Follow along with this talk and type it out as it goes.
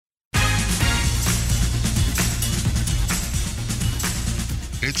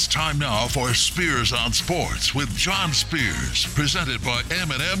It's time now for Spears on Sports with John Spears, presented by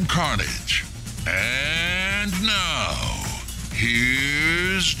M&M Carnage. And now,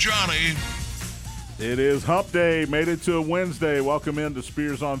 here's Johnny. It is Hump Day. Made it to a Wednesday. Welcome into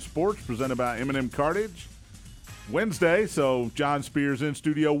Spears on Sports, presented by M&M Carnage. Wednesday, so John Spears in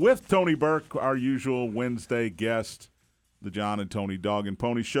studio with Tony Burke, our usual Wednesday guest, the John and Tony Dog and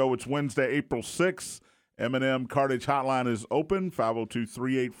Pony Show. It's Wednesday, April 6th. M&M Carnage Hotline is open,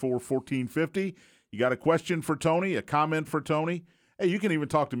 502-384-1450. You got a question for Tony, a comment for Tony? Hey, you can even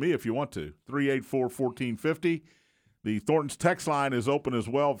talk to me if you want to, 384-1450. The Thornton's text line is open as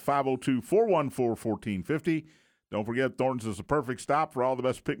well, 502-414-1450. Don't forget, Thornton's is a perfect stop for all the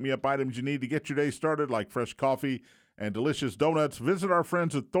best pick-me-up items you need to get your day started, like fresh coffee and delicious donuts. Visit our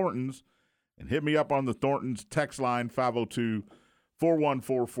friends at Thornton's and hit me up on the Thornton's text line,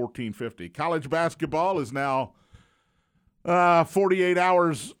 502-414-1450. College basketball is now 48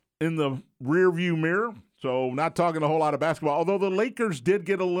 hours in the rearview mirror, so not talking a whole lot of basketball, although the Lakers did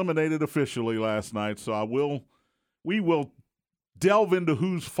get eliminated officially last night, so we will delve into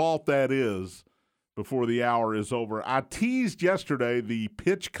whose fault that is before the hour is over. I teased yesterday the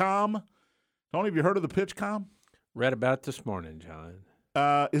PitchCom. Tony, have you heard of the PitchCom? Read about it this morning, John.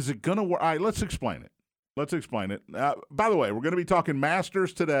 Is it going to work? All right, let's explain it. By the way, we're going to be talking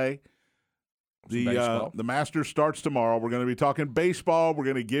Masters today. The Masters starts tomorrow. We're going to be talking baseball. We're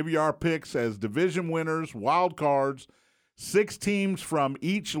going to give you our picks as division winners, wild cards. 6 teams from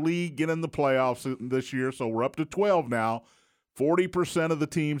each league get in the playoffs this year, so we're up to 12 now. 40% of the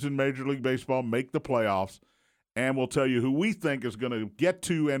teams in Major League Baseball make the playoffs, and we'll tell you who we think is going to get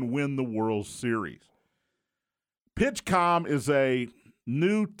to and win the World Series. PitchCom is a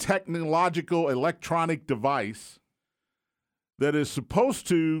new technological electronic device that is supposed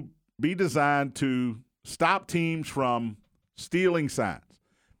to be designed to stop teams from stealing signs.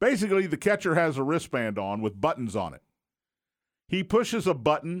 Basically, the catcher has a wristband on with buttons on it. He pushes a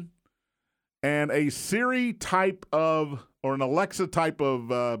button, and a Siri type of, or an Alexa type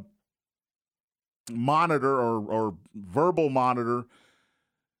of monitor or verbal monitor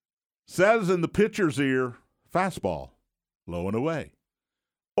says in the pitcher's ear, fastball, low and away,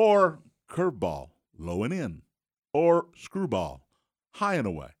 or curveball, low and in, or screwball, high and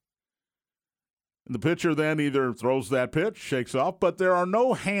away. And the pitcher then either throws that pitch, shakes off, but there are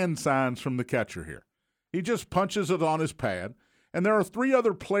no hand signs from the catcher here. He just punches it on his pad, and there are 3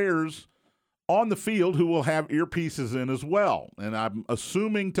 other players on the field who will have earpieces in as well. And I'm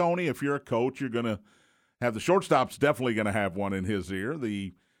assuming, Tony, if you're a coach, you're going to have the shortstop's definitely going to have one in his ear.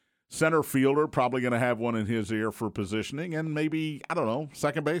 The center fielder probably going to have one in his ear for positioning. And maybe, I don't know,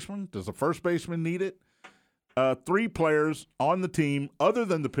 second baseman? Does the first baseman need it? 3 players on the team other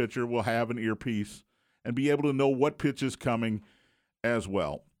than the pitcher will have an earpiece and be able to know what pitch is coming as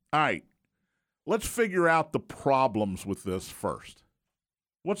well. All right, let's figure out the problems with this first.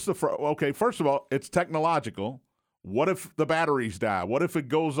 Okay, first of all, it's technological. What if the batteries die? What if it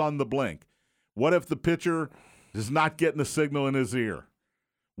goes on the blink? What if the pitcher is not getting a signal in his ear?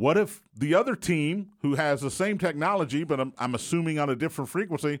 What if the other team, who has the same technology, but I'm assuming on a different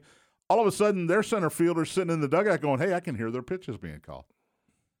frequency, all of a sudden their center fielder's sitting in the dugout going, hey, I can hear their pitches being called.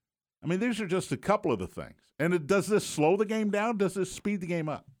 I mean, these are just a couple of the things. And does this slow the game down? Does this speed the game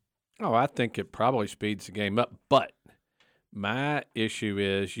up? Oh, I think it probably speeds the game up, but my issue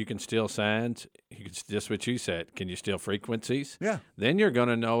is you can steal signs. You can, just what you said. Can you steal frequencies? Yeah. Then you're going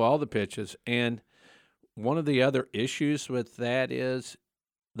to know all the pitches. And one of the other issues with that is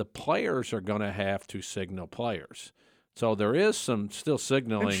the players are going to have to signal players. So there is some still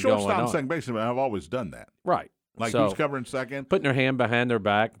signaling going on. And second baseman have always done that. Right. Like so, who's covering second? Putting their hand behind their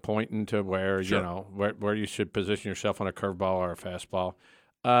back, pointing to where, Sure. you know, where you should position yourself on a curveball or a fastball.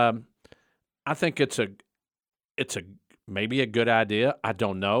 I think it's maybe a good idea. I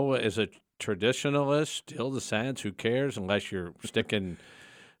don't know. As a traditionalist, still the signs, who cares, unless you're sticking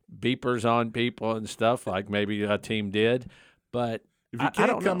beepers on people and stuff like maybe a team did. But if you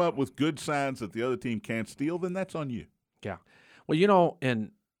can't come up with good signs that the other team can't steal, then that's on you. Yeah. Well, you know,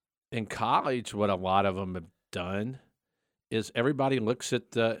 in college, what a lot of them have done is everybody looks at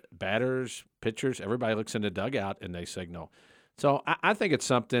the batters, pitchers, everybody looks in the dugout and they signal. So I think it's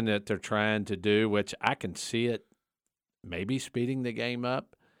something that they're trying to do, which I can see it maybe speeding the game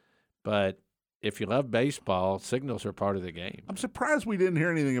up. But if you love baseball, signals are part of the game. I'm surprised we didn't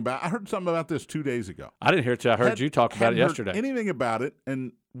hear anything about it. I heard something about this 2 days ago. I didn't hear it. I heard you talk about it yesterday. Anything about it,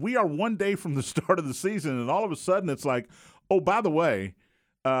 and we are 1 day from the start of the season, and all of a sudden it's like, oh, by the way,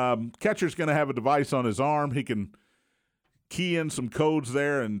 catcher's going to have a device on his arm. He can key in some codes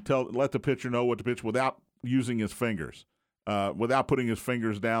there and let the pitcher know what to pitch without using his fingers. without putting his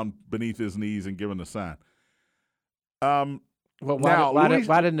fingers down beneath his knees and giving the sign. Well,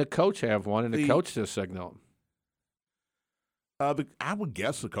 why didn't the coach have one and the coach just signal him? I would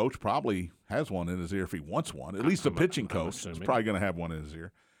guess the coach probably has one in his ear if he wants one. At least the pitching coach is probably going to have one in his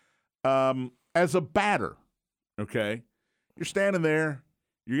ear. As a batter, okay, you're standing there,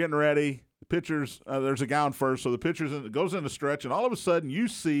 you're getting ready. The pitcher's there's a guy on first, so the pitcher's goes in the stretch, and all of a sudden you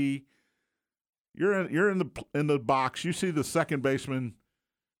see you're in the box. You see the second baseman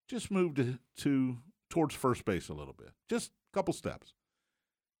just move towards first base a little bit, just a couple steps.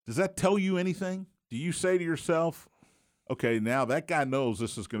 Does that tell you anything? Do you say to yourself, okay, now that guy knows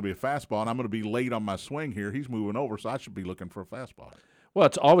this is going to be a fastball, and I'm going to be late on my swing here. He's moving over, so I should be looking for a fastball. Well,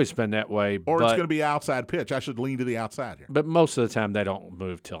 it's always been that way. Or it's going to be outside pitch. I should lean to the outside here. But most of the time, they don't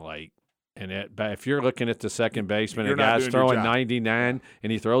move till late. And if you're looking at the second baseman, and a guy's throwing 99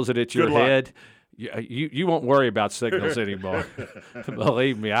 and he throws it at your head, you won't worry about signals anymore.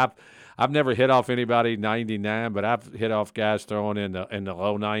 Believe me, I've never hit off anybody 99, but I've hit off guys throwing in the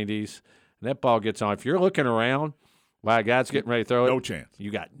low 90s. And that ball gets on. If you're looking around while a guy's getting ready to throw it, no chance.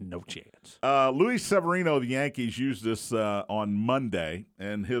 You got no chance. Luis Severino of the Yankees used this on Monday,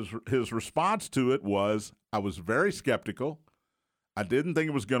 and his response to it was, I was very skeptical. I didn't think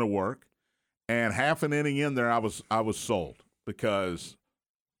it was going to work. And half an inning in there, I was sold because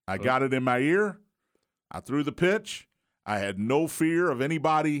I got it in my ear. I threw the pitch. I had no fear of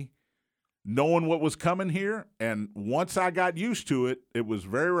anybody knowing what was coming here. And once I got used to it, it was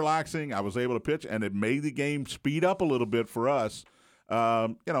very relaxing. I was able to pitch, and it made the game speed up a little bit for us.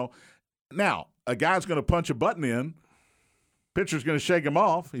 Now, a guy's going to punch a button in. Pitcher's going to shake him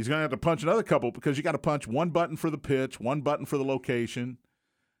off. He's going to have to punch another couple because you got to punch one button for the pitch, one button for the location.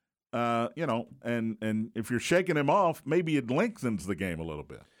 And if you're shaking him off, maybe it lengthens the game a little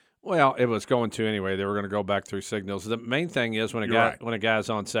bit. Well, it was going to anyway. They were going to go back through signals. The main thing is when a guy's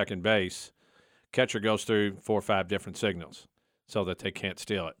on second base, catcher goes through 4 or 5 different signals so that they can't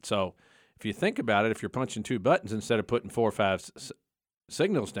steal it. So if you think about it, if you're punching 2 buttons instead of putting 4 or 5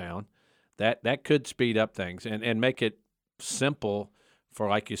 signals down, that could speed up things and make it simple for,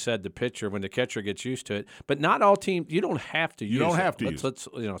 like you said, the pitcher when the catcher gets used to it. But not all teams, you don't have to use it. You don't have to use it.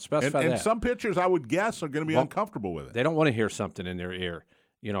 Let's specify that. And some pitchers, I would guess, are going to be uncomfortable with it. They don't want to hear something in their ear.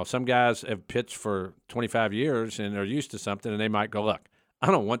 Some guys have pitched for 25 years and they're used to something, and they might go, look, I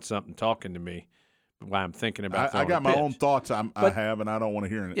don't want something talking to me while I'm thinking about throwing I got a my pitch. own thoughts I have, and I don't want to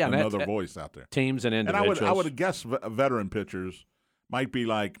hear another voice out there. Teams and individuals. And I would guess veteran pitchers might be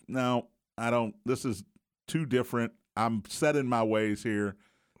like, no, I don't. This is too different. I'm set in my ways here.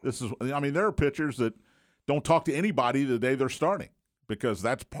 There are pitchers that don't talk to anybody the day they're starting because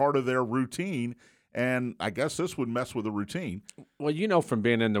that's part of their routine. And I guess this would mess with the routine. Well, from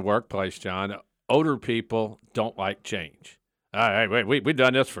being in the workplace, John, older people don't like change. Hey, we've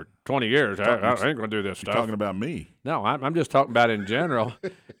done this for 20 years. I ain't going to do this stuff. You're talking about me. No, I'm just talking about in general.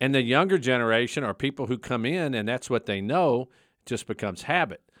 And the younger generation are people who come in, and that's what they know. It just becomes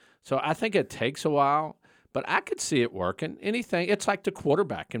habit. So I think it takes a while, but I could see it working. It's like the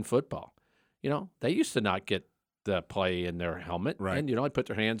quarterback in football. They used to not get the play in their helmet. Right. And, they put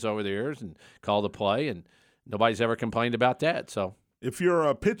their hands over their ears and call the play, and nobody's ever complained about that. So if you're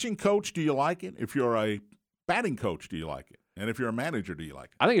a pitching coach, do you like it? If you're a batting coach, do you like it? And if you're a manager, do you like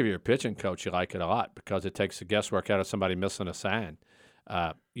it? I think if you're a pitching coach, you like it a lot because it takes the guesswork out of somebody missing a sign.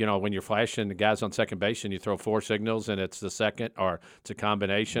 When you're flashing the guys on second base and you throw 4 signals and it's the second or it's a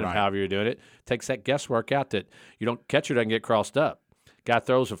combination of however you're doing it, takes that guesswork out that catcher doesn't get crossed up. Guy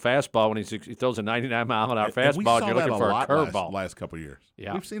throws a fastball when he throws a 99-mile-an-hour fastball, and you're looking for a curveball. Last couple of years.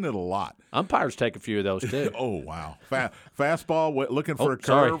 Yeah. We've seen it a lot. Umpires take a few of those, too. Oh, wow. Fastball looking for a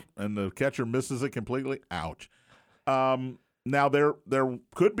curve, and the catcher misses it completely. Ouch. Now, there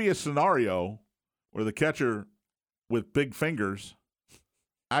could be a scenario where the catcher with big fingers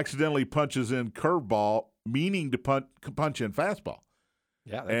accidentally punches in curveball, meaning to punch in fastball.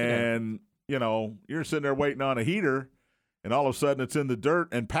 Yeah. And, you're sitting there waiting on a heater, and all of a sudden it's in the dirt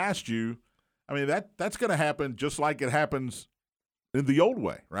and past you. I mean, that's going to happen just like it happens in the old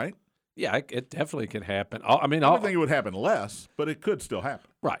way, right? Yeah, it definitely can happen. I don't think it would happen less, but it could still happen.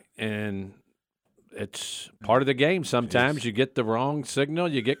 Right, and it's part of the game. Sometimes you get the wrong signal,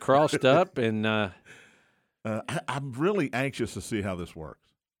 you get crossed up, and I'm really anxious to see how this works.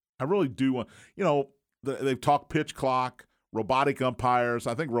 I really do want – they've talked pitch clock, robotic umpires.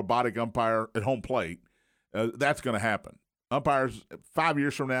 I think robotic umpire at home plate, that's going to happen. Umpires, 5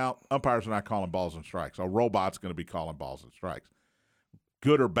 years from now, umpires are not calling balls and strikes. A robot's going to be calling balls and strikes.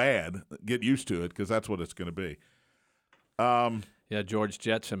 Good or bad, get used to it because that's what it's going to be. George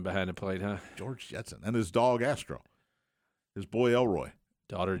Jetson behind the plate, huh? George Jetson and his dog Astro. His boy Elroy.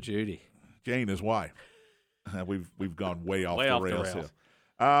 Daughter Judy. Jane, his wife. We've gone way off Way the off the rails rails. here.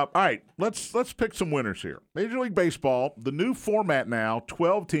 All right, let's pick some winners here. Major League Baseball, the new format now,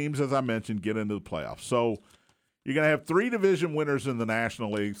 12 teams, as I mentioned, get into the playoffs. So you're going to have 3 division winners in the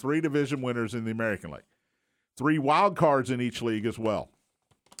National League, 3 division winners in the American League, 3 wild cards in each league as well.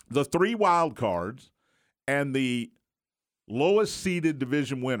 The 3 wild cards and the lowest seeded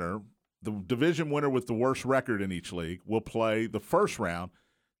division winner, the division winner with the worst record in each league, will play the first round.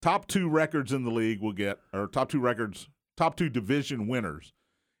 Top 2 records in the league will get, or top 2 division winners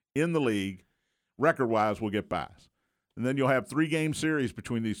in the league, record-wise, will get buys. And then you'll have 3-game series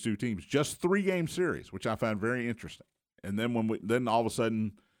between these 2 teams, just 3-game series, which I find very interesting. And then then all of a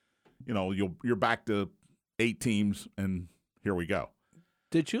sudden, you're back to 8 teams, and here we go.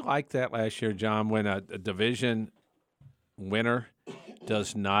 Did you like that last year, John, when a division winner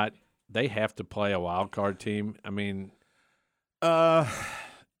does not – they have to play a wild card team? I mean –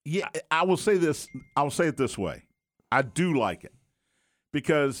 yeah, I will say this. I will say it this way. I do like it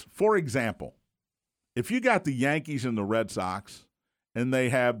because, for example, if you got the Yankees and the Red Sox and they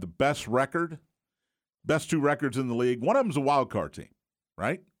have the best 2 records in the league, one of them's a wild card team,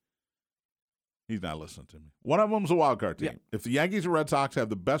 right? He's not listening to me. One of them's a wild card team. Yeah. If the Yankees and Red Sox have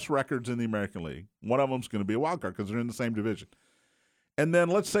the best records in the American League, one of them's going to be a wild card because they're in the same division. And then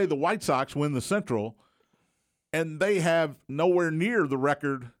let's say the White Sox win the Central, and they have nowhere near the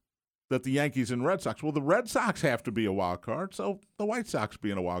record that the Yankees and Red Sox. Well, the Red Sox have to be a wild card, so the White Sox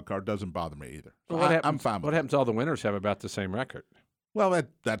being a wild card doesn't bother me either. So well, I'm fine with what happens? All the winners have about the same record. Well,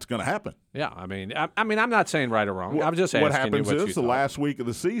 that's going to happen. Yeah, I mean, I'm not saying right or wrong. I'm just asking what happens you what is you the thought. last week of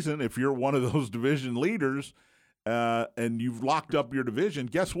the season, if you're one of those division leaders and you've locked up your division,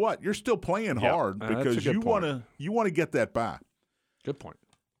 guess what? You're still playing hard that's a because good you point. want to get that bye. Good point.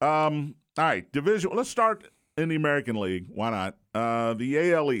 All right, division. Let's start in the American League. Why not?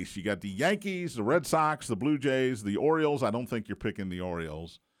 The AL East. You got the Yankees, the Red Sox, the Blue Jays, the Orioles. I don't think you're picking the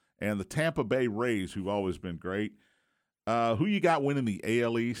Orioles. And the Tampa Bay Rays, who've always been great. Who you got winning the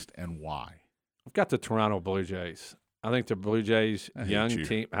AL East and why? I've got the Toronto Blue Jays. I think the Blue Jays young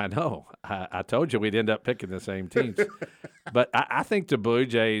team. I know. I told you we'd end up picking the same teams. But I think the Blue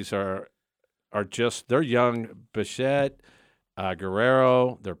Jays are just they're young. Bichette,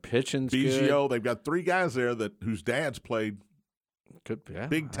 Guerrero, they're pitching's Biggio. good. They've got 3 guys there whose dads played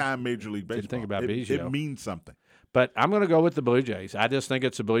big time Major League Baseball. Didn't think about Biggio. It means something. But I'm going to go with the Blue Jays. I just think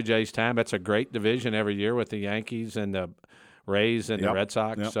it's the Blue Jays' time. It's a great division every year with the Yankees and the Rays and the Red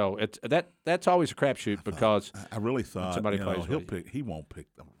Sox. Yep. So that's always a crapshoot because I really thought somebody plays he won't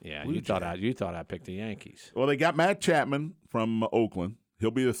pick them. Yeah, Blue you thought I picked the Yankees. Well, they got Matt Chapman from Oakland.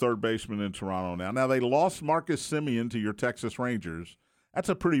 He'll be the third baseman in Toronto now. Now, they lost Marcus Semien to your Texas Rangers. That's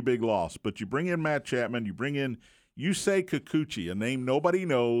a pretty big loss. But you bring in Matt Chapman. You bring in Yusei Kikuchi, a name nobody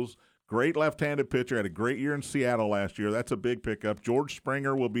knows. Great left-handed pitcher. Had a great year in Seattle last year. That's a big pickup. George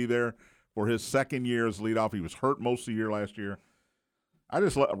Springer will be there for his second year as leadoff. He was hurt most of the year last year.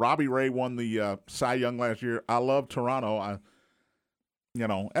 Robbie Ray won the Cy Young last year. I love Toronto. I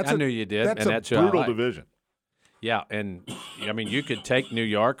knew you did. That's a brutal division. Yeah, and I mean, you could take New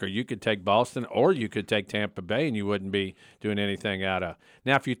York or you could take Boston or you could take Tampa Bay and you wouldn't be doing anything out of.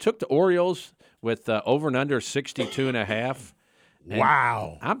 Now, if you took the Orioles with over and under 62.5.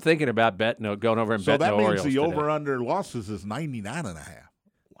 Wow. I'm thinking about going over and betting the Orioles. So that means the today. over-under losses is 99.5.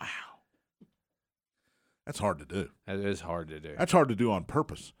 Wow. That's hard to do. That is hard to do. That's hard to do on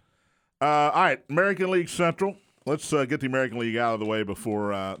purpose. All right, American League Central. Let's get the American League out of the way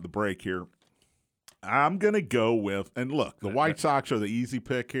before the break here. I'm going to go with, and look, the White Sox are the easy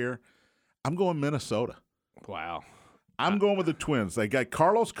pick here. I'm going Minnesota. Wow. I'm going with the Twins. They got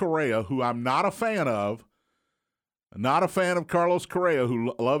Carlos Correa, who I'm not a fan of. Not a fan of Carlos Correa,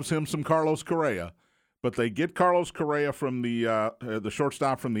 who loves him some Carlos Correa. But they get Carlos Correa from the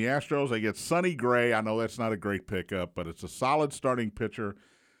shortstop from the Astros. They get Sonny Gray. I know that's not a great pickup, but it's a solid starting pitcher.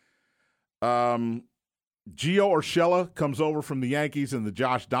 Gio Urshela comes over from the Yankees in the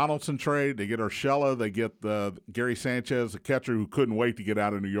Josh Donaldson trade. They get Urshela. They get Gary Sanchez, a catcher who couldn't wait to get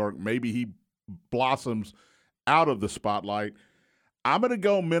out of New York. Maybe he blossoms out of the spotlight. I'm going to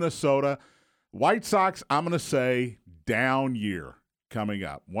go Minnesota. White Sox, I'm going to say down year coming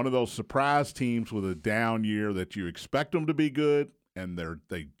up. One of those surprise teams with a down year that you expect them to be good, and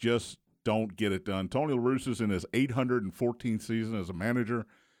they just don't get it done. Tony La Russa's in his 814th season as a manager.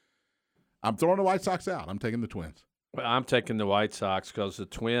 I'm throwing the White Sox out. I'm taking the Twins. Well, I'm taking the White Sox because the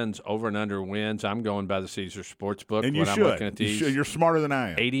Twins over and under wins. I'm going by the Caesar Sportsbook. And you when should. I'm looking at these. You're smarter than I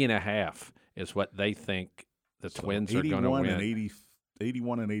am. 80.5 is what they think the Twins are going to win.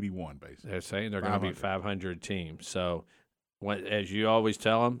 81 and 81, basically. They're saying they're going to be 500 teams. So as you always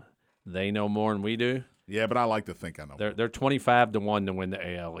tell them, they know more than we do. Yeah, but I like to think I know. They're 25-1 to win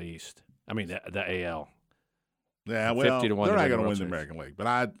the AL East. I mean the AL. Yeah, well, 50 to 1 they're to not win going to the win the World American League.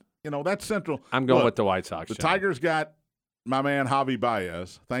 But that's Central. I'm going Look, with the White Sox. The John. Tigers got my man Javi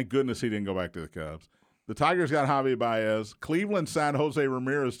Baez. Thank goodness he didn't go back to the Cubs. The Tigers got Javi Baez. Cleveland signed Jose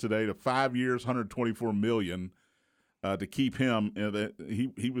Ramirez today to 5 years, $124 million to keep him.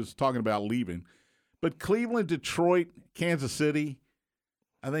 He was talking about leaving. But Cleveland, Detroit, Kansas City,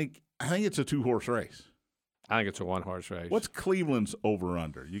 I think it's a 2-horse race. I think it's a 1-horse race. What's Cleveland's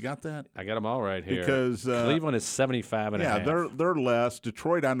over-under? You got that? I got them all right here. Because Cleveland is 75 and a half. Yeah, they're less.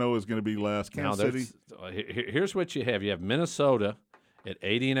 Detroit, I know, is going to be less. Kansas City. Here's what you have. You have Minnesota at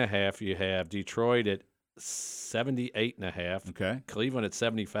 80 and a half. You have Detroit at 78 and a half. Okay. Cleveland at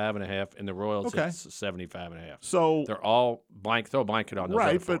 75 and a half, and the Royals at 75 and a half. So they're all blank. Throw a blanket on those.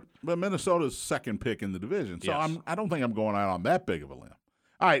 Right, but Minnesota's second pick in the division. So yes. I don't think I'm going out on that big of a limb.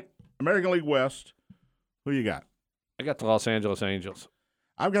 All right, American League West. Who you got? I got the Los Angeles Angels.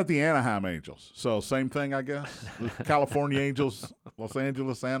 I've got the Anaheim Angels. So same thing, I guess. The California Angels, Los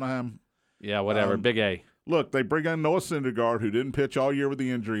Angeles, Anaheim. Yeah, whatever. Big A. Look, they bring on Noah Syndergaard, who didn't pitch all year with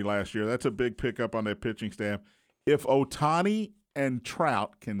the injury last year. That's a big pickup on their pitching staff. If Ohtani and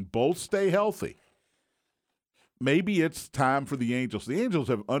Trout can both stay healthy, maybe it's time for the Angels. The Angels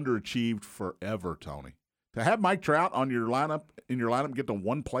have underachieved forever, Tony. To have Mike Trout in your lineup, get to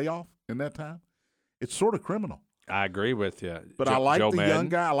one playoff in that time, it's sort of criminal. I agree with you. But I like Joe the Madden. young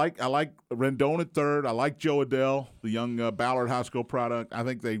guy. I like Rendon at third. I like Joe Adell, the young Ballard High School product. I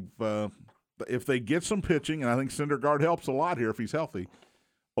think if they get some pitching, and I think Syndergaard helps a lot here if he's healthy,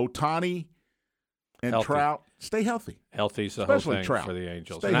 Ohtani and Trout stay healthy. Healthy's the Especially whole thing Trout. for the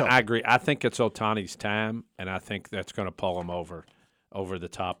Angels. Stay And healthy. I agree. I think it's Ohtani's time, and I think that's going to pull him over the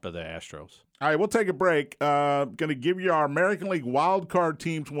top of the Astros. All right, we'll take a break. Going to give you our American League wild card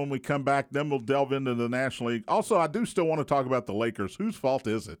teams when we come back. Then we'll delve into the National League. Also, I do still want to talk about the Lakers. Whose fault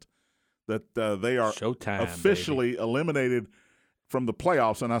is it that they are Showtime, officially eliminated from the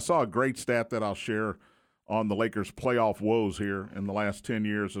playoffs? And I saw a great stat that I'll share on the Lakers' playoff woes here in the last 10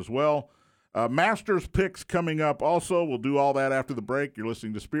 years as well. Masters picks coming up also. We'll do all that after the break. You're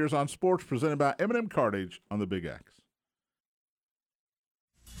listening to Spears on Sports, presented by M&M Cartage on the Big X.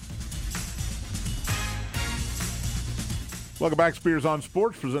 Welcome back, Spears on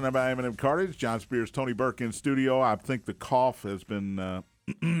Sports, presented by M&M Cartage. John Spears, Tony Burke in studio. I think the cough has been, I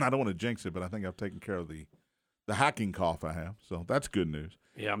don't want to jinx it, but I think I've taken care of the hacking cough I have. So that's good news.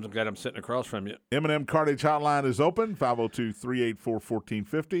 Yeah, I'm glad I'm sitting across from you. M&M Cartage hotline is open,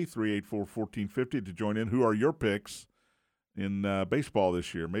 502-384-1450, 384-1450 to join in. Who are your picks in baseball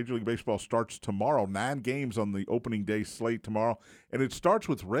this year? Major League Baseball starts tomorrow. 9 games on the opening day slate tomorrow. And it starts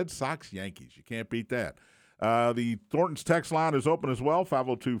with Red Sox-Yankees. You can't beat that. The Thornton's text line is open as well,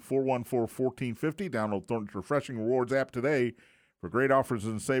 502-414-1450. Download Thornton's Refreshing Rewards app today for great offers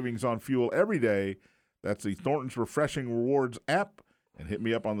and savings on fuel every day. That's the Thornton's Refreshing Rewards app. And hit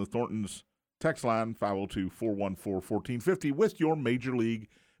me up on the Thornton's text line, 502-414-1450, with your Major League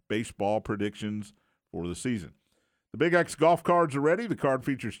Baseball predictions for the season. The Big X golf cards are ready. The card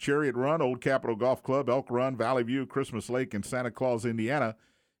features Chariot Run, Old Capitol Golf Club, Elk Run, Valley View, Christmas Lake, and Santa Claus, Indiana.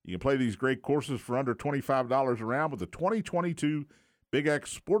 You can play these great courses for under $25 a round with the 2022 Big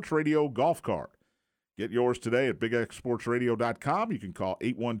X Sports Radio golf card. Get yours today at bigxsportsradio.com. You can call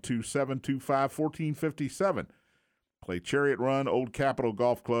 812-725-1457. Play Chariot Run, Old Capitol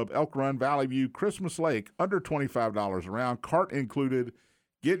Golf Club, Elk Run, Valley View, Christmas Lake, under $25 a round, cart included.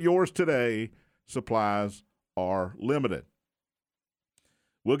 Get yours today. Supplies are limited.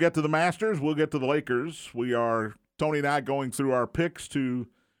 We'll get to the Masters. We'll get to the Lakers. Tony and I, going through our picks to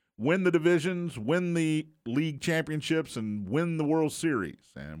win the divisions, win the league championships, and win the World Series.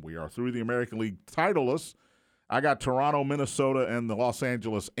 And we are through the American League titleless. I got Toronto, Minnesota, and the Los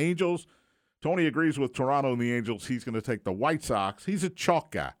Angeles Angels. Tony agrees with Toronto and the Angels. He's going to take the White Sox. He's a chalk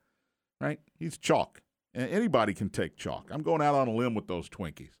guy, right? He's chalk. And anybody can take chalk. I'm going out on a limb with those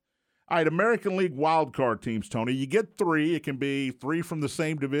Twinkies. All right, American League wildcard teams, Tony. You get 3. It can be 3 from the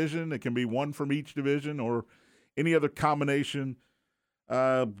same division. It can be 1 from each division or any other combination.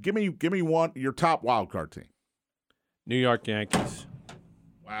 Give me one, your top wildcard team. New York Yankees.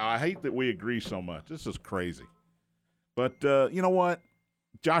 Wow, I hate that we agree so much. This is crazy. But you know what?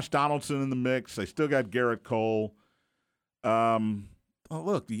 Josh Donaldson in the mix. They still got Garrett Cole.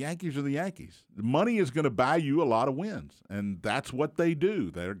 Look, the Yankees are the Yankees. The money is going to buy you a lot of wins, and that's what they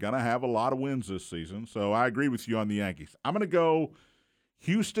do. They're going to have a lot of wins this season, so I agree with you on the Yankees. I'm going to go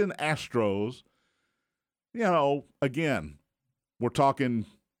Houston Astros. You know, again, we're talking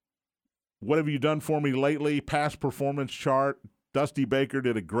what have you done for me lately? Past performance chart. Dusty Baker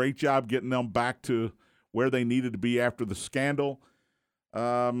did a great job getting them back to where they needed to be after the scandal.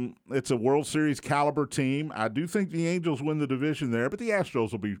 It's a World Series caliber team. I do think the Angels win the division there, but the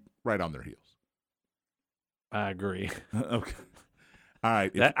Astros will be right on their heels. I agree. Okay. All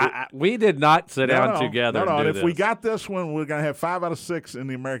right. We did not sit down together. No, and if do we this. got this one, we're going to have 5 out of 6 in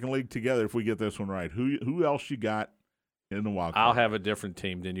the American League together if we get this one right. Who else you got in the wild card? I'll have a different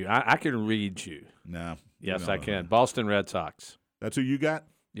team than you. I can read you. No. Yes, I can. Boston Red Sox. That's who you got?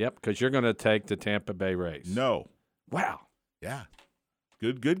 Yep, because you're going to take the Tampa Bay Rays. No. Wow. Yeah.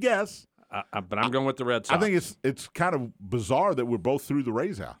 Good guess. But I'm going with the Red Sox. I think it's kind of bizarre that we're both through the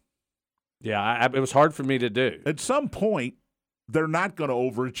Rays out. Yeah, it was hard for me to do. At some point, they're not going to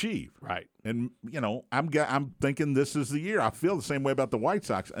overachieve. Right. And, I'm thinking this is the year. I feel the same way about the White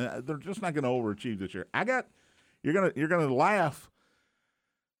Sox. They're just not going to overachieve this year. You're going to laugh.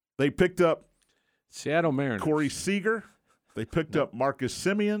 They picked up Seattle Mariners. Corey Seager. They picked up Marcus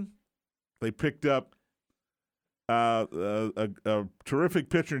Semien. They picked up a terrific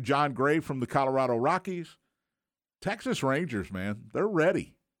pitcher, John Gray from the Colorado Rockies. Texas Rangers, man, they're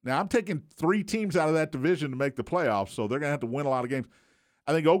ready. Now, I'm taking 3 teams out of that division to make the playoffs, so they're going to have to win a lot of games.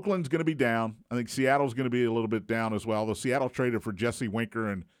 I think Oakland's going to be down. I think Seattle's going to be a little bit down as well. The Seattle traded for Jesse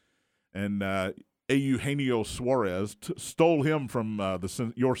Winker and Eugenio Suarez, stole him from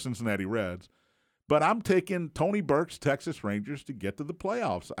your Cincinnati Reds. But I'm taking Tony Burke's Texas Rangers to get to the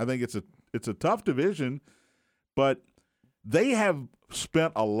playoffs. I think it's a tough division, but they have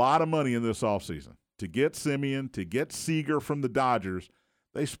spent a lot of money in this offseason to get Semien, to get Seager from the Dodgers.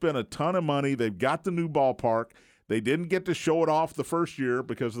 They spent a ton of money. They've got the new ballpark. They didn't get to show it off the first year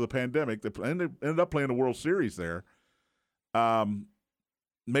because of the pandemic. They ended up playing the World Series there.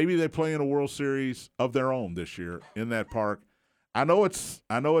 Maybe they play in a World Series of their own this year in that park. I know it's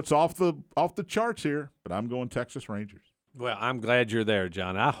off the charts here, but I'm going Texas Rangers. Well, I'm glad you're there,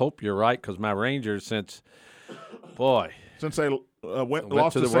 John. I hope you're right because my Rangers, since they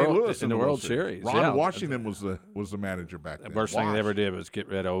lost to St. Louis in the World Series. Ron Washington was the manager back then. The first thing they ever did was get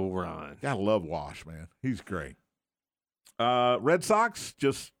rid of old Ron. Gotta love Wash, man. He's great. Red Sox,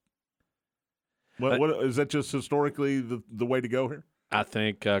 just what is that? Just historically the way to go here? I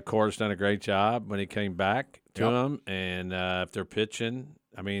think Cora's done a great job when he came back to them, and if they're pitching,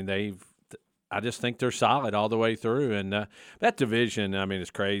 I mean I just think they're solid all the way through, and that division, I mean, it's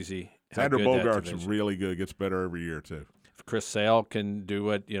crazy. Xander Bogaerts really good. Gets better every year too. If Chris Sale can do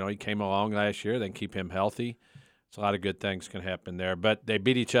what he came along last year, then keep him healthy. It's a lot of good things can happen there. But they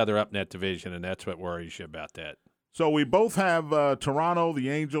beat each other up in that division, and that's what worries you about that. So we both have Toronto, the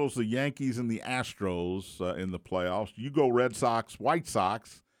Angels, the Yankees, and the Astros in the playoffs. You go Red Sox, White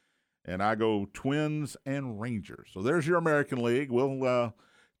Sox, and I go Twins and Rangers. So there's your American League. We'll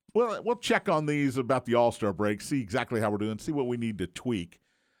check on these about the All-Star break, see exactly how we're doing, see what we need to tweak.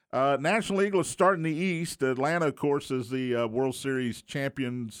 National League, let's start in the East. Atlanta, of course, is the World Series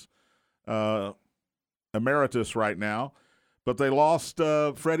champions emeritus right now. But they lost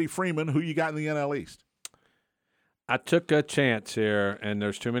Freddie Freeman. Who you got in the NL East? I took a chance here, and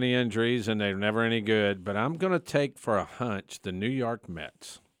there's too many injuries, and they're never any good. But I'm going to take for a hunch the New York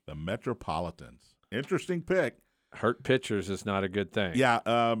Mets. The Metropolitans. Interesting pick. Hurt pitchers is not a good thing. Yeah,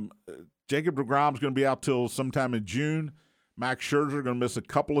 Jacob deGrom's going to be out till sometime in June. Max Scherzer going to miss a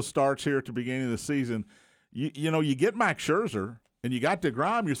couple of starts here at the beginning of the season. You get Max Scherzer and you got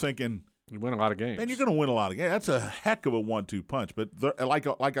DeGrom, you're thinking you win a lot of games. And you're going to win a lot of games. That's a heck of a 1-2 punch. But like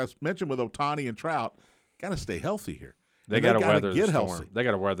I mentioned with Ohtani and Trout, got to stay healthy here. They got to weather the storm. Healthy. They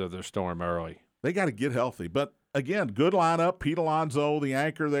got to weather their storm early. They got to get healthy. But again, good lineup. Pete Alonso, the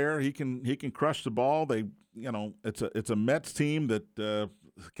anchor there, he can crush the ball. It's a Mets team that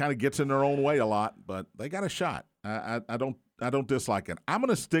kind of gets in their own way a lot, but they got a shot. I don't dislike it. I'm going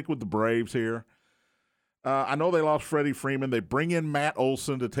to stick with the Braves here. I know they lost Freddie Freeman. They bring in Matt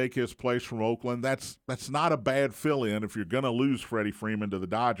Olson to take his place from Oakland. That's not a bad fill-in if you're going to lose Freddie Freeman to the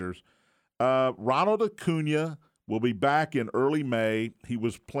Dodgers. Ronald Acuna will be back in early May. He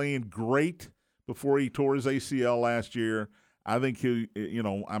was playing great before he tore his ACL last year. I think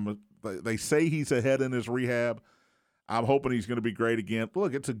they say he's ahead in his rehab. I'm hoping he's going to be great again.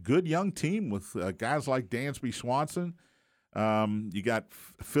 Look, it's a good young team with guys like Dansby Swanson. You got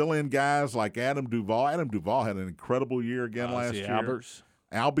fill-in guys like Adam Duvall. Adam Duvall had an incredible year again last year.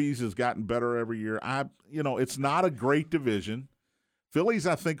 Albies has gotten better every year. It's not a great division. Phillies,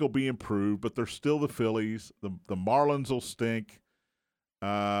 I think, will be improved, but they're still the Phillies. The Marlins will stink. Who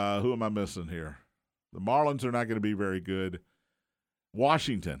am I missing here? The Marlins are not going to be very good.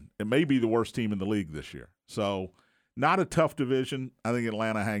 Washington, it may be the worst team in the league this year. So not a tough division. I think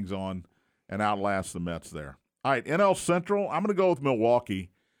Atlanta hangs on. and outlast the Mets there. All right, NL Central, I'm going to go with Milwaukee.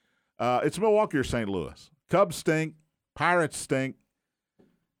 It's Milwaukee or St. Louis. Cubs stink. Pirates stink.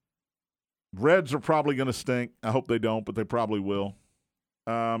 Reds are probably going to stink. I hope they don't, but they probably will.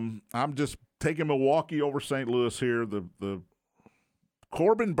 I'm just taking Milwaukee over St. Louis here. The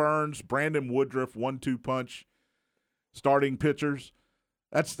Corbin Burns, Brandon Woodruff, 1-2 punch starting pitchers.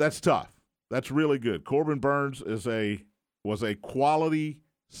 That's tough. That's really good. Corbin Burns was a quality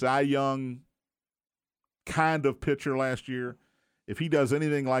Cy Young kind of pitcher last year. If he does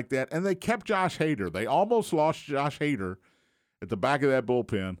anything like that, and they kept Josh Hader. They almost lost Josh Hader at the back of that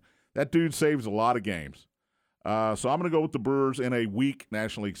bullpen. That dude saves a lot of games. So I'm going to go with the Brewers in a weak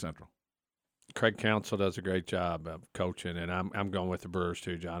National League Central. Craig Counsell does a great job of coaching, and I'm going with the Brewers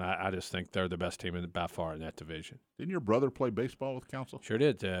too, John. I just think they're the best team by far in that division. Didn't your brother play baseball with Counsell? Sure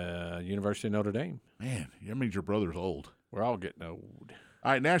did. University of Notre Dame. Man, that means your brother's old. We're all getting old.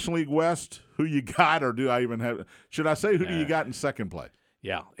 All right, National League West, who you got, or do I even have – should I say who do you got in second place?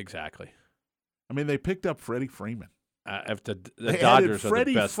 Yeah, exactly. I mean, they picked up Freddie Freeman. If the Dodgers are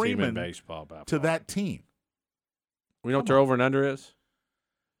the best team in baseball by far. To that team. We know what their over and under is?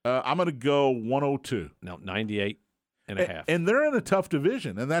 I'm going to go 102. No, 98.5. And they're in a tough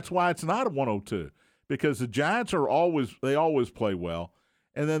division, and that's why it's not a 102, because the Giants always play well,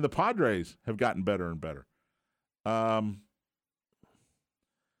 and then the Padres have gotten better and better.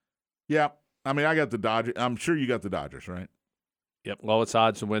 Yeah, I mean, I got the Dodgers. I'm sure you got the Dodgers, right? Yep, lowest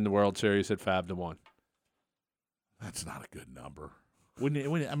odds to win the World Series at 5-1. That's not a good number. Win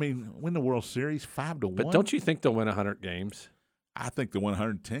the World Series 5-1. But don't you think they'll win 100 games? I think they'll win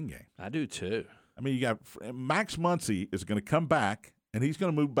 110 games. I do too. I mean, you got Max Muncy is going to come back, and he's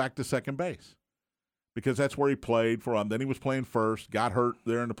going to move back to second base because that's where he played for. Then he was playing first, got hurt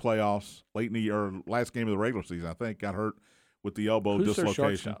there in the playoffs late in the or last game of the regular season. I think got hurt with the elbow dislocation. Their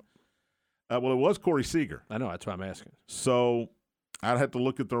shortstop? Well, it was Corey Seager. I know. That's why I'm asking. So I'd have to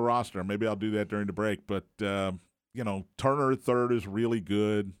look at the roster. Maybe I'll do that during the break. But Turner at third is really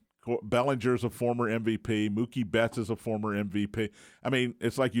good. Bellinger's a former MVP. Mookie Betts is a former MVP. I mean,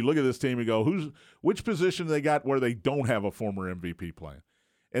 it's like you look at this team and go, which position they got where they don't have a former MVP playing?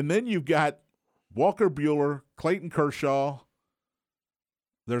 And then you've got Walker Buehler, Clayton Kershaw.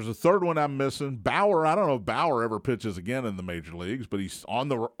 There's a third one I'm missing. Bauer. I don't know if Bauer ever pitches again in the major leagues, but he's on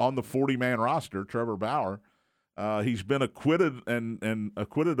the 40-man roster. Trevor Bauer. He's been acquitted and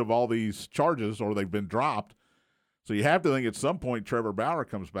acquitted of all these charges, or they've been dropped. So you have to think at some point Trevor Bauer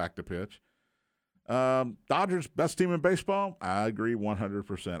comes back to pitch. Dodgers, best team in baseball? I agree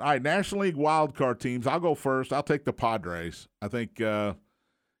 100%. All right, National League wildcard teams. I'll go first. I'll take the Padres. I think,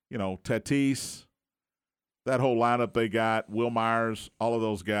 Tatis, that whole lineup they got, Will Myers, all of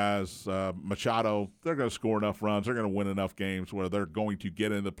those guys, Machado, they're going to score enough runs. They're going to win enough games where they're going to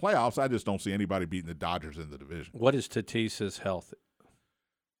get into the playoffs. I just don't see anybody beating the Dodgers in the division. What is Tatis's health?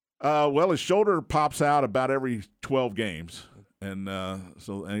 Well, his shoulder pops out about every 12 games, and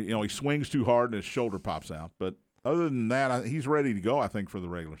he swings too hard and his shoulder pops out. But other than that, he's ready to go, I think, for the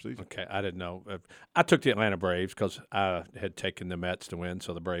regular season. Okay, I didn't know. I took the Atlanta Braves because I had taken the Mets to win,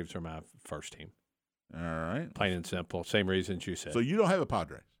 so the Braves are my first team. All right. Plain and simple. Same reasons you said. So you don't have the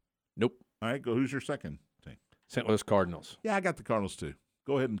Padres? Nope. All right, go. Who's your second team? St. Louis Cardinals. Yeah, I got the Cardinals too.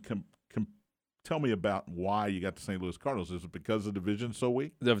 Go ahead and tell me about why you got the St. Louis Cardinals. Is it because the division's so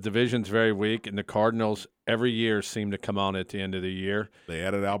weak? The division's very weak, and the Cardinals every year seem to come on at the end of the year. They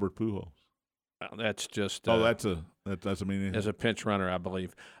added Albert Pujols. That's just that doesn't mean anything. As a pinch runner, I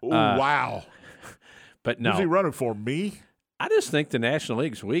believe. Oh, wow. But no. Who's he running for? Me? I just think the National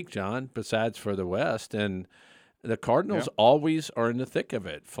League's weak, John, besides for the West. And the Cardinals always are in the thick of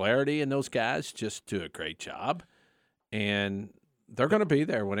it. Flaherty and those guys just do a great job. And they're going to be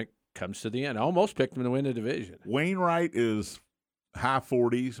there when it comes to the end. I almost picked them to win the division. Wainwright is high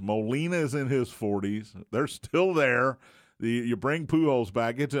 40s. Molina is in his 40s. They're still there. You bring Pujols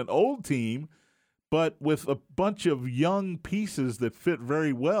back. It's an old team, but with a bunch of young pieces that fit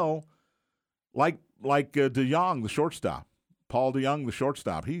very well, like DeYoung, the shortstop. Paul DeYoung, the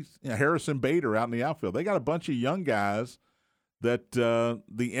shortstop. He's Harrison Bader out in the outfield. They got a bunch of young guys that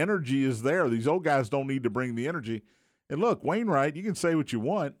the energy is there. These old guys don't need to bring the energy. And look, Wainwright, you can say what you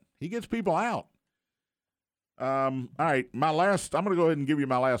want. He gets people out. All right, I'm going to go ahead and give you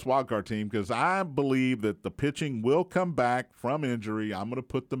my last wildcard team because I believe that the pitching will come back from injury. I'm going to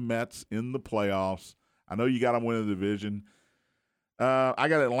put the Mets in the playoffs. I know you got them winning the division. I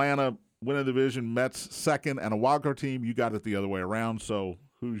got Atlanta winning the division, Mets second, and a wildcard team. You got it the other way around. So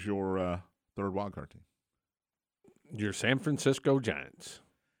who's your third wildcard team? Your San Francisco Giants.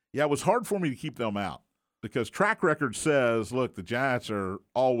 Yeah, it was hard for me to keep them out. because track record says, look, the Giants are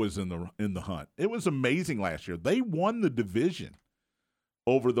always in the hunt. It was amazing last year. They won the division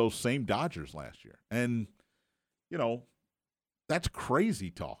over those same Dodgers last year. And, that's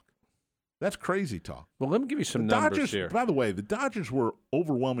crazy talk. That's crazy talk. Well, let me give you some the numbers Dodgers, here. By the way, the Dodgers were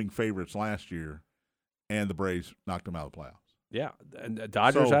overwhelming favorites last year, and the Braves knocked them out of the playoffs. Yeah, and the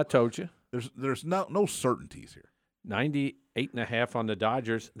Dodgers, So, I told you. There's no certainties here. 98.5 on the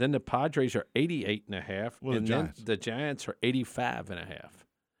Dodgers. Then the Padres are 88.5. What are the and Giants? then the Giants are 85.5.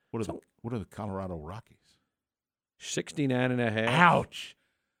 What are the Colorado Rockies? 69.5. Ouch.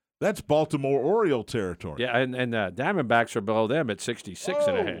 That's Baltimore Oriole territory. Yeah, and the Diamondbacks are below them at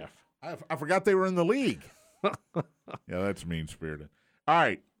 66.5. I forgot they were in the league. Yeah, that's mean-spirited. All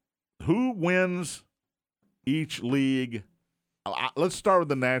right. Who wins each league? Let's start with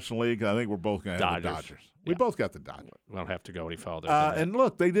the National League. I think we're both going to have the Dodgers. We both got the Dodgers. We don't have to go any farther. And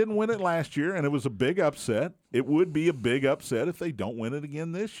look, they didn't win it last year, and it was a big upset. It would be a big upset if they don't win it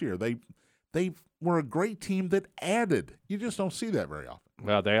again this year. They were a great team that added. You just don't see that very often.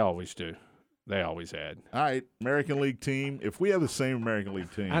 Well, they always do. They always add. All right, American League team. If we have the same American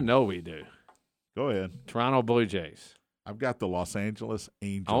League team. I know we do. Go ahead. Toronto Blue Jays. I've got the Los Angeles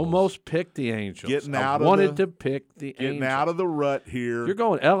Angels. Almost picked the Angels. I wanted to pick the Angels. Getting out of the rut here. You're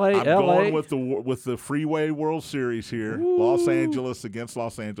going L.A., I'm going with the Freeway World Series here. Woo. Los Angeles against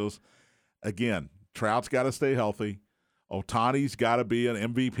Los Angeles. Again, Trout's got to stay healthy. Ohtani's got to be an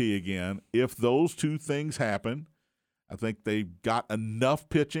MVP again. If those two things happen, I think they've got enough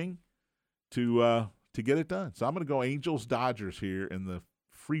pitching to get it done. So I'm going to go Angels-Dodgers here in the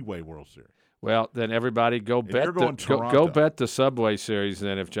Freeway World Series. Well, then everybody go bet the Subway Series.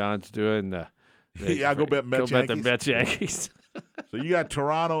 Then if John's doing the go bet Mets. Bet the Mets Yankees. So you got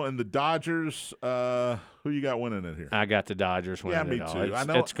Toronto and the Dodgers. Who you got winning it here? I got the Dodgers winning. Yeah, me it all. too. It's, I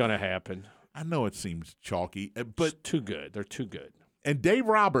know it's going to happen. I know it seems chalky, but it's too good. They're too good. And Dave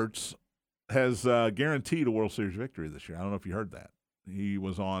Roberts has guaranteed a World Series victory this year. I don't know if you heard that. He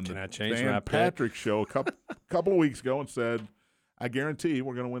was on the Dan Patrick show a couple of weeks ago and said, I guarantee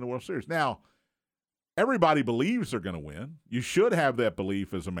we're going to win the World Series. Now, everybody believes they're going to win. You should have that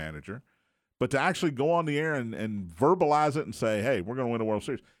belief as a manager. But to actually go on the air and verbalize it and say, hey, we're going to win the World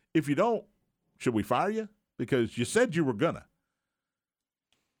Series. If you don't, should we fire you? Because you said you were going to.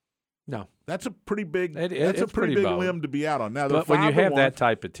 No. That's a pretty big it's a pretty big bold limb to be out on. Now, but when you have that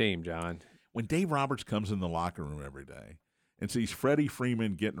type of team, John. When Dave Roberts comes in the locker room every day and sees Freddie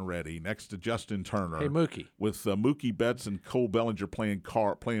Freeman getting ready next to Justin Turner. Hey, Mookie. With Mookie Betts and Cole Bellinger playing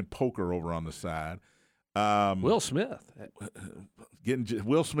poker over on the side. Will Smith.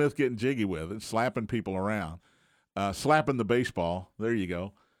 Will Smith getting jiggy with it, slapping people around. Slapping the baseball. There you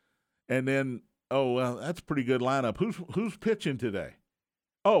go. And then, that's a pretty good lineup. Who's pitching today?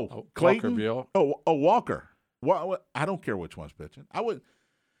 Clayton. Walker. Walker. What? I don't care which one's pitching.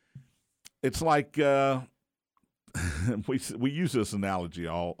 It's like we use this analogy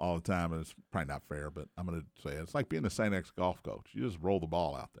all the time, and it's probably not fair, but I'm going to say it. It's like being a St. X golf coach. You just roll the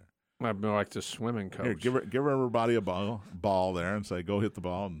ball out there. I'd be like the swimming coach. Here, give everybody a ball there and say, go hit the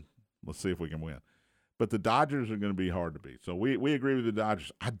ball, and let's see if we can win. But the Dodgers are going to be hard to beat. So we agree with the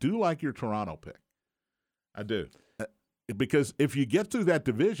Dodgers. I do like your Toronto pick. I do. Because if you get through that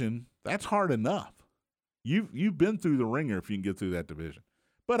division, that's hard enough. You've been through the ringer if you can get through that division.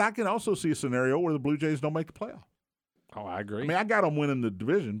 But I can also see a scenario where the Blue Jays don't make the playoffs. Oh, I agree. I mean, I got them winning the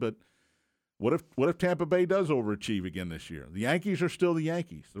division, but what if Tampa Bay does overachieve again this year? The Yankees are still the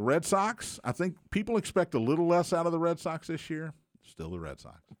Yankees. The Red Sox, I think people expect a little less out of the Red Sox this year. Still the Red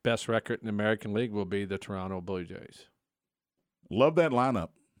Sox. Best record in the American League will be the Toronto Blue Jays. Love that lineup.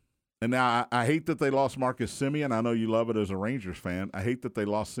 And now I hate that they lost Marcus Semien. I know you love it as a Rangers fan. I hate that they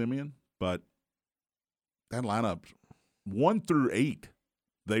lost Semien, but that lineup, 1 through 8,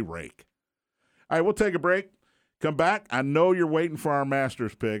 they rake. All right, we'll take a break. Come back. I know you're waiting for our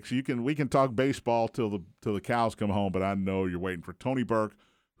Masters picks. We can talk baseball till the cows come home, but I know you're waiting for Tony Burke,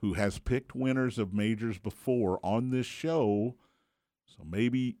 who has picked winners of majors before on this show. So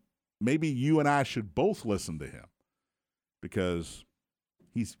maybe you and I should both listen to him because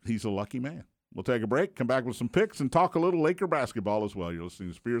he's a lucky man. We'll take a break, come back with some picks, and talk a little Laker basketball as well. You're listening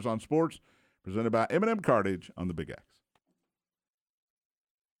to Spears on Sports, presented by M&M Cartage on the Big X.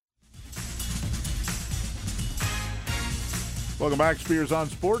 Welcome back, Spears on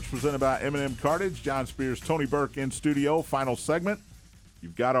Sports, presented by M&M Cartage. John Spears, Tony Burke in studio. Final segment.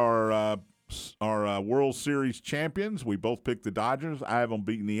 You've got our World Series champions. We both picked the Dodgers. I have them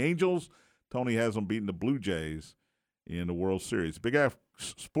beating the Angels. Tony has them beating the Blue Jays in the World Series. Big X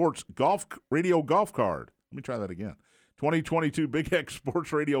Sports Radio Golf Card. Let me try that again. 2022 Big X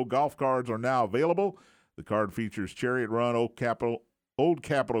Sports Radio Golf Cards are now available. The card features Chariot Run, Old Capitol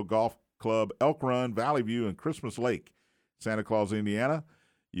Golf Club, Elk Run, Valley View, and Christmas Lake, Santa Claus, Indiana.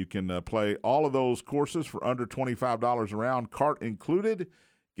 You can play all of those courses for under $25 a round, cart included.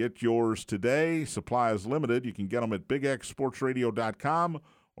 Get yours today. Supply is limited. You can get them at BigXSportsRadio.com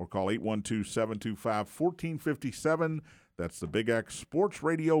or call 812-725-1457. That's the Big X Sports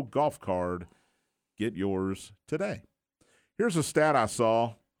Radio golf card. Get yours today. Here's a stat I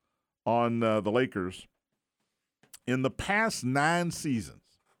saw on the Lakers. In the past 9 seasons,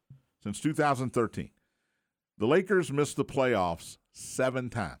 since 2013, the Lakers missed the playoffs 7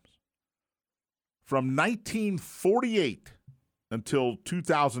 times. From 1948 until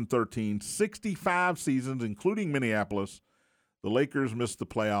 2013, 65 seasons, including Minneapolis, the Lakers missed the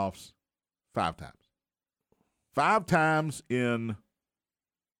playoffs 5 times. 5 times in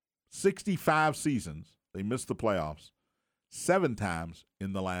 65 seasons, they missed the playoffs. 7 times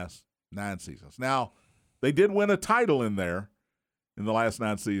in the last 9 seasons. Now, they did win a title in there in the last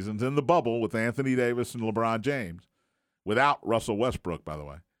 9 seasons in the bubble with Anthony Davis and LeBron James, without Russell Westbrook, by the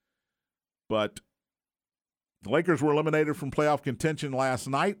way. But the Lakers were eliminated from playoff contention last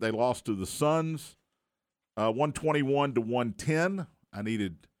night. They lost to the Suns 121-110. I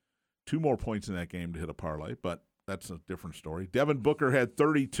needed 2 more points in that game to hit a parlay, but that's a different story. Devin Booker had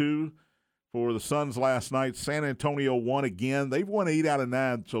 32 for the Suns last night. San Antonio won again. They've won 8 out of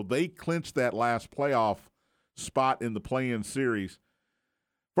 9, so they clinched that last playoff spot in the play-in series.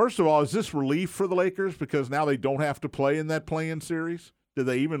 First of all, is this relief for the Lakers because now they don't have to play in that play-in series? Do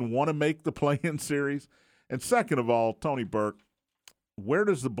they even want to make the play-in series? And second of all, Tony Burke, where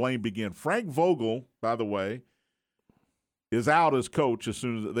does the blame begin? Frank Vogel, by the way, is out as coach as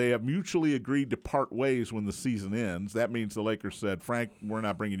soon as they have mutually agreed to part ways when the season ends. That means the Lakers said, Frank, we're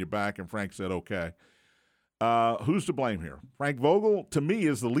not bringing you back, and Frank said, okay. Who's to blame here? Frank Vogel, to me,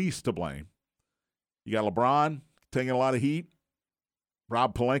 is the least to blame. You got LeBron taking a lot of heat.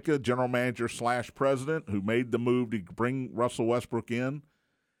 Rob Pelinka, general manager / president, who made the move to bring Russell Westbrook in.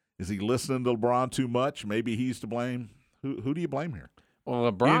 Is he listening to LeBron too much? Maybe he's to blame. Who do you blame here?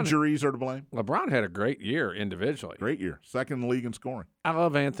 Well, LeBron, injuries are to blame. LeBron had a great year individually. Great year. Second in the league in scoring. I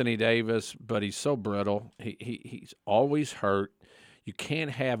love Anthony Davis, but he's so brittle. He's always hurt. You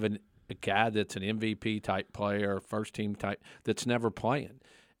can't have a guy that's an MVP type player, first team type, that's never playing.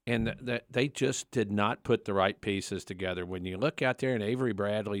 And they just did not put the right pieces together. When you look out there and Avery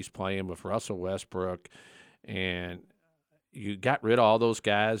Bradley's playing with Russell Westbrook, and you got rid of all those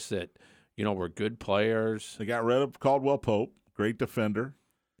guys that, were good players. They got rid of Caldwell Pope, great defender.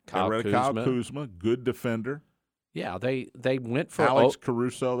 Kyle Kuzma, good defender. Yeah, they went for Alex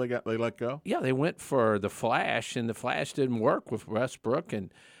Caruso. They let go. Yeah, they went for the Flash, and the Flash didn't work with Westbrook.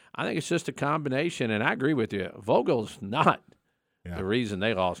 And I think it's just a combination. And I agree with you. Vogel's not the reason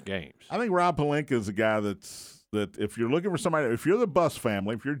they lost games. I think Rob Pelinka is a guy that if you're looking for somebody, if you're the Bus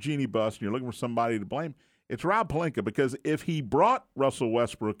family, if you're Jeannie Buss and you're looking for somebody to blame, it's Rob Pelinka, because if he brought Russell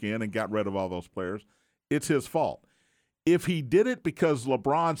Westbrook in and got rid of all those players, it's his fault. If he did it because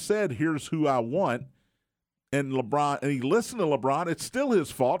LeBron said, here's who I want, and he listened to LeBron, it's still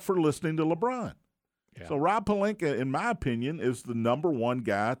his fault for listening to LeBron. Yeah. So Rob Pelinka, in my opinion, is the number one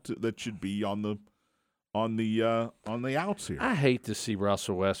guy that should be on the outs here. I hate to see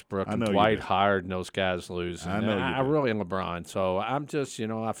Russell Westbrook and Dwight Howard and those guys losing. I really am LeBron, so I'm just,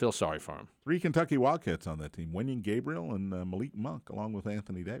 I feel sorry for him. 3 Kentucky Wildcats on that team: Wenyen Gabriel and Malik Monk, along with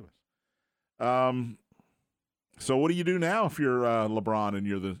Anthony Davis. So what do you do now if you're LeBron and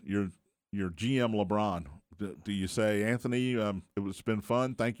you're GM LeBron? Do you say, Anthony, it's been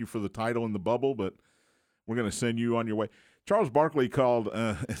fun, thank you for the title in the bubble, but we're going to send you on your way? Charles Barkley called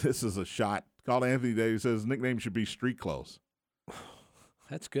this is a shot. Called Anthony Davis, says his nickname should be Street Clothes.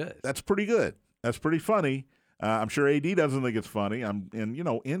 That's good. That's pretty good. That's pretty funny. I'm sure AD doesn't think it's funny.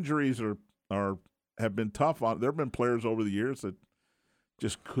 Injuries have been tough. There have been players over the years that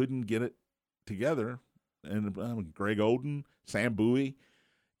just couldn't get it together. And Greg Oden, Sam Bowie,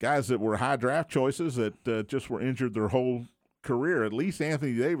 guys that were high draft choices that just were injured their whole career. At least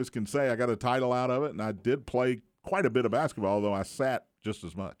Anthony Davis can say, I got a title out of it, and I did play quite a bit of basketball, although I sat just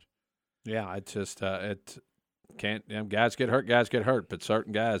as much. Yeah, it just it can't. Guys get hurt, but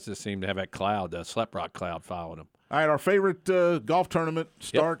certain guys just seem to have that cloud, slap rock cloud, following them. All right, our favorite golf tournament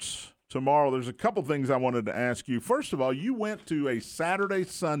starts tomorrow. There's a couple things I wanted to ask you. First of all, you went to a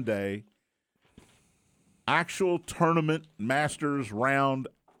Saturday-Sunday actual tournament Masters round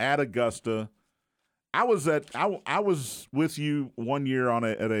at Augusta. I was with you one year on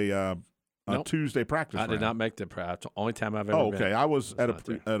a Tuesday practice round. I did not make the practice. Only time I've ever been. Okay. I was at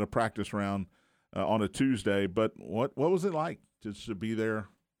a practice round on a Tuesday. But what was it like just to be there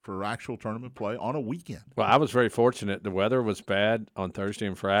for actual tournament play on a weekend. Well, I was very fortunate. The weather was bad on Thursday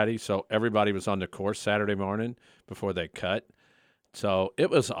and Friday, so everybody was on the course Saturday morning before they cut. So it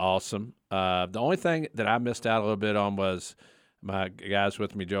was awesome. The only thing that I missed out a little bit on was my guys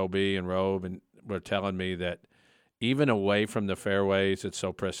with me, Joe B. and Robe, and were telling me that even away from the fairways, it's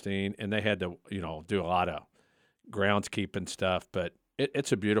so pristine, and they had to, do a lot of groundskeeping stuff. But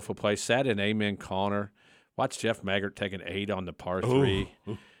it's a beautiful place. Sat in Amen Corner. Watched Jeff Maggart take an 8 on the par 3.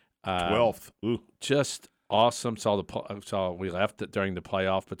 12th. Just awesome. Saw we left it during the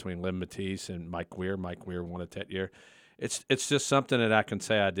playoff between Lim Matisse and Mike Weir. Mike Weir won it that year. It's just something that I can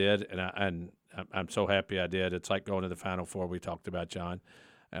say I did, and I'm so happy I did. It's like going to the Final Four we talked about, John.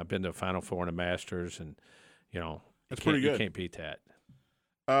 I've been to the Final Four in the Masters, and it's pretty good. You can't beat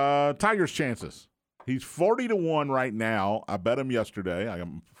that. Tiger's chances. He's 40-1 right now. I bet him yesterday. I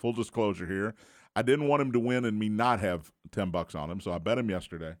am full disclosure here. I didn't want him to win and me not have $10 on him, so I bet him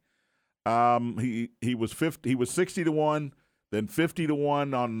yesterday. He was 60-1, then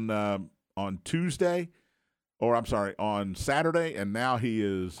 50-1 on Tuesday. Or I'm sorry, on Saturday, and now he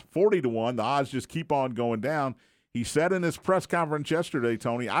is 40-1. The odds just keep on going down. He said in his press conference yesterday,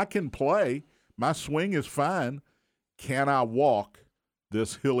 Tony, I can play. My swing is fine. Can I walk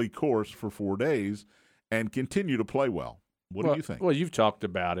this hilly course for 4 days and continue to play well? What do you think? Well, you've talked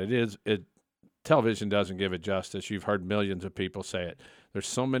about it. Television doesn't give it justice. You've heard millions of people say it. There's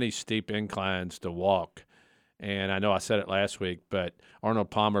so many steep inclines to walk. And I know I said it last week, but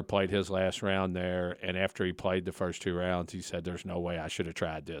Arnold Palmer played his last round there, and after he played the first 2 rounds, he said, "There's no way I should have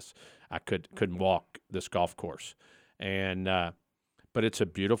tried this. I couldn't walk this golf course." And but it's a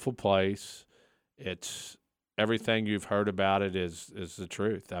beautiful place. It's everything you've heard about it is the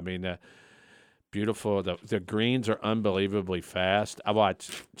truth. I mean, beautiful. The greens are unbelievably fast. I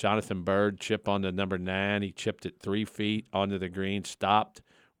watched Jonathan Bird chip on the number 9. He chipped it 3 feet onto the green, stopped,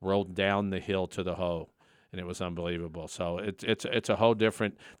 rolled down the hill to the hole. And it was unbelievable. So it's a whole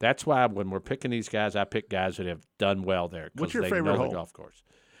different. That's why when we're picking these guys, I pick guys that have done well there. What's your favorite hole? The golf course.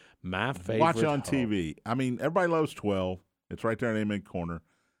 My favorite. Watch on TV. I mean, everybody loves 12. It's right there in Amen Corner.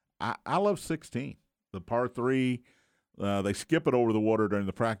 I love 16. The par 3. They skip it over the water during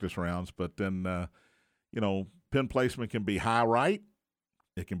the practice rounds, but then pin placement can be high right.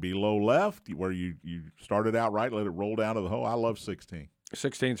 It can be low left, where you started out right, let it roll down to the hole. I love 16.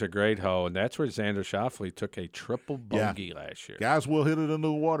 16's a great hole, and that's where Xander Schauffele took a triple bogey last year. Guys will hit it into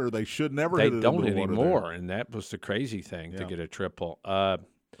the water. They should never hit it into the water. They don't anymore, and that was the crazy thing to get a triple.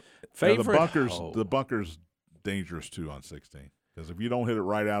 Favorite hole. The bunker's dangerous, too, on 16, because if you don't hit it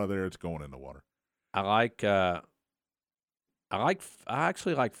right out of there, it's going in the water. I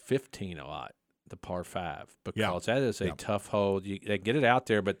actually like 15 a lot. The par 5, because that is a tough hole. They get it out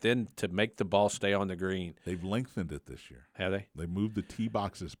there, but then to make the ball stay on the green. They've lengthened it this year. Have they? They moved the tee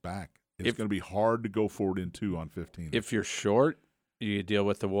boxes back. It's going to be hard to go forward in 2 on 15. If you're short, you deal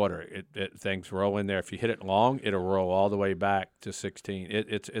with the water. Things roll in there. If you hit it long, it'll roll all the way back to 16.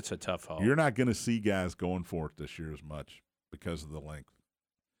 It's a tough hole. You're not going to see guys going for it this year as much because of the length.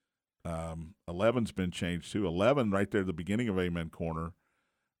 11's been changed too. 11 right there at the beginning of Amen Corner.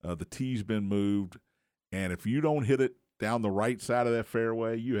 The tee's been moved, and if you don't hit it down the right side of that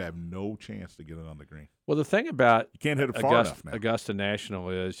fairway, you have no chance to get it on the green. Well, the thing about you can't hit it far enough now. Augusta National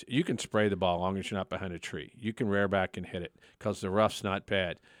is you can spray the ball as long as you're not behind a tree. You can rear back and hit it because the rough's not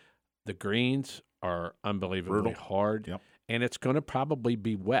bad. The greens are unbelievably hard, and it's going to probably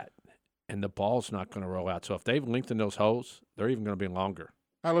be wet, and the ball's not going to roll out. So if they've lengthened those holes, they're even going to be longer.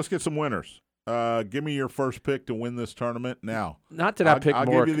 All right, let's get some winners. Give me your first pick to win this tournament now. Not that I picked I'll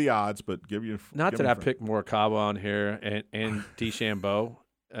more. give you the odds, but give you. Not that I picked Morikawa on here and DeChambeau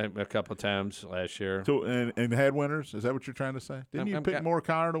a couple of times last year. So and had winners. Is that what you're trying to say? Didn't you pick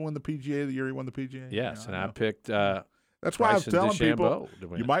Morikawa to win the PGA the year he won the PGA? Yes, I picked. That's why I was telling people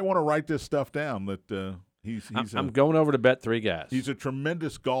you might want to write this stuff down. That he's. I'm going over to bet 3 guys. He's a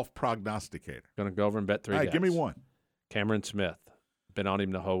tremendous golf prognosticator. Going to go over and bet 3 guys. All right, give me one. Cameron Smith. Been on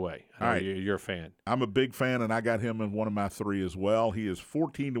him the whole way. All right. You're a fan. I'm a big fan, and I got him in one of my 3 as well. He is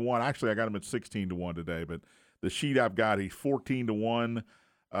 14-1. Actually, I got him at 16-1 today, but the sheet I've got, he's 14-1.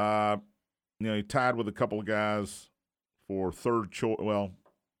 He tied with a couple of guys for third choice. Well,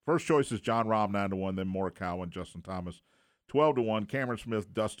 first choice is John Rahm 9-1, then Morikawa and Justin Thomas 12-1. Cameron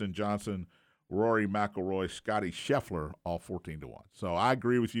Smith, Dustin Johnson, Rory McIlroy, Scotty Scheffler, all 14-1. So I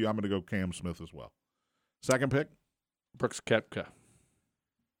agree with you. I'm going to go Cam Smith as well. Second pick? Brooks Koepka.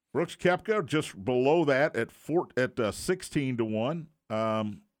 Brooks Koepka just below that at 16-1.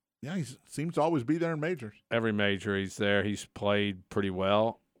 He seems to always be there in majors. Every major he's there. He's played pretty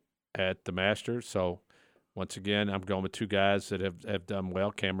well at the Masters, so Once again, I'm going with two guys that have done well.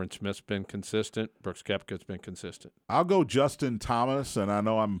 Cameron Smith's been consistent. Brooks Koepka's been consistent. I'll go Justin Thomas, and I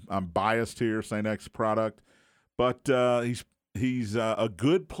know I'm biased here, St. X product, but he's a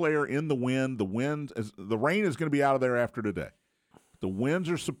good player in the wind. The rain is going to be out of there after today. The winds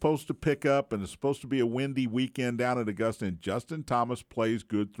are supposed to pick up, and it's supposed to be a windy weekend down at Augusta, and Justin Thomas plays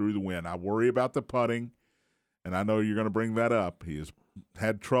good through the wind. I worry about the putting, and I know you're going to bring that up. He has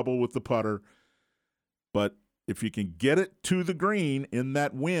had trouble with the putter. But if you can get it to the green in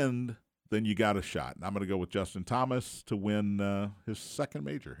that wind, then you got a shot. And I'm going to go with Justin Thomas to win his second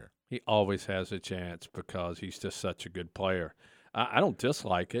major here. He always has a chance because he's just such a good player. I don't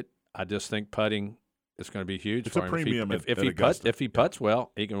dislike it. I just think putting is going to be huge it's for a him. Premium If he puts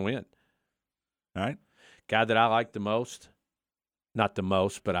well, he can win. All right. Guy that I like the most, not the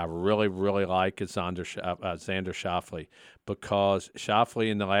most, but I really, really like is Xander Schauffele, because Schauffele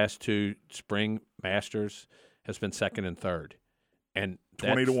in the last two spring Masters has been second and third. And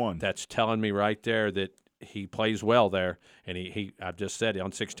 20-1. That's telling me right there that he plays well there. And I've just said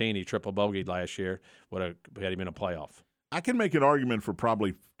on 16, he triple bogeyed last year. Would have had him in a playoff. I can make an argument for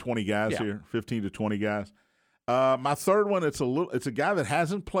probably 20 guys here, 15 to 20 guys. My third one, it's a guy that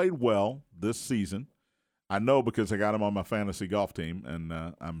hasn't played well this season. I know because I got him on my fantasy golf team, and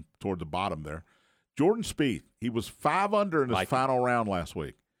I'm toward the bottom there. Jordan Spieth, he was 5 under in his final round last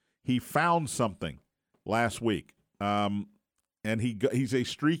week. He found something last week, and he's a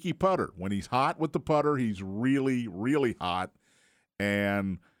streaky putter. When he's hot with the putter, he's really, really hot.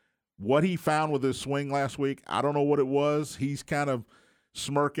 And what he found with his swing last week, I don't know what it was. He's kind of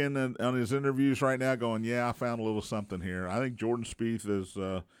smirking on his interviews right now going, yeah, I found a little something here. I think Jordan Spieth is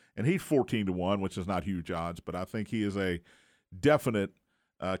and he's 14-1, which is not huge odds, but I think he is a definite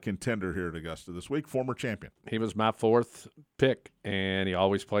contender here at Augusta this week, former champion. He was my fourth pick, and he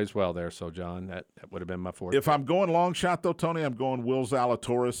always plays well there. So, John, that would have been my fourth If pick. I'm going long shot, though, Tony, I'm going Will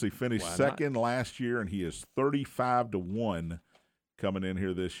Zalatoris. He finished second last year, and he is 35-1 coming in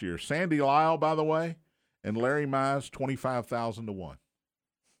here this year. Sandy Lyle, by the way, and Larry Mize, 25,000-1.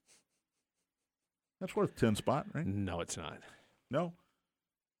 That's worth 10 spot, right? No, it's not. No?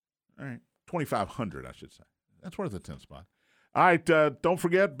 All right. 2,500, I should say. That's worth a 10 spot. All right. Don't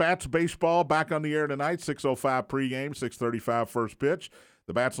forget, Bats baseball back on the air tonight, 6:05 pregame, 6:35 first pitch.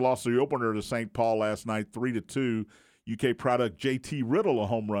 The Bats lost the opener to St. Paul last night, 3-2. UK product JT Riddle, a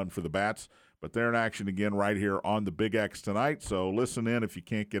home run for the Bats. But they're in action again right here on the Big X tonight. So listen in if you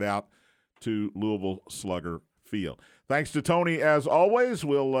can't get out to Louisville Slugger Field. Thanks to Tony, as always.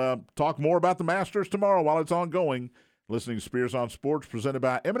 We'll talk more about the Masters tomorrow while it's ongoing. Listening to Spears on Sports, presented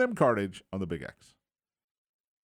by M&M Cartage on the Big X.